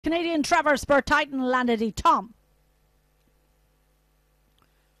Canadian Trevor, SPUR TITAN, LANODY TOM.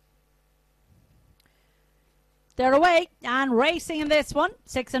 They're away and racing in this one.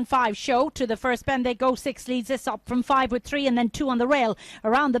 6 and 5 show to the first bend. They go. 6 leads this up from 5 with 3 and then 2 on the rail.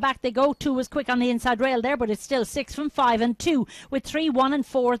 Around the back they go. 2 was quick on the inside rail there, but it's still 6 from 5 and 2 with 3, 1 and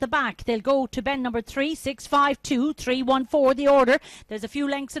 4 at the back. They'll go to bend number 3, 6, 5, 2, 3, 1, 4 the order. There's a few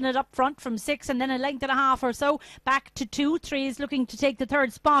lengths in it up front from 6 and then a length and a half or so back to 2. 3 is looking to take the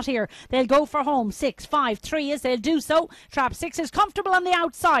third spot here. They'll go for home. 6, 5, 3 as they'll do so. Trap 6 is comfortable on the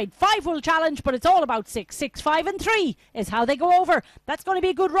outside. 5 will challenge, but it's all about 6. 6, 5 and 3 is how they go over. That's going to be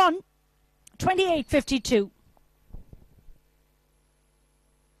a good run. 28.52.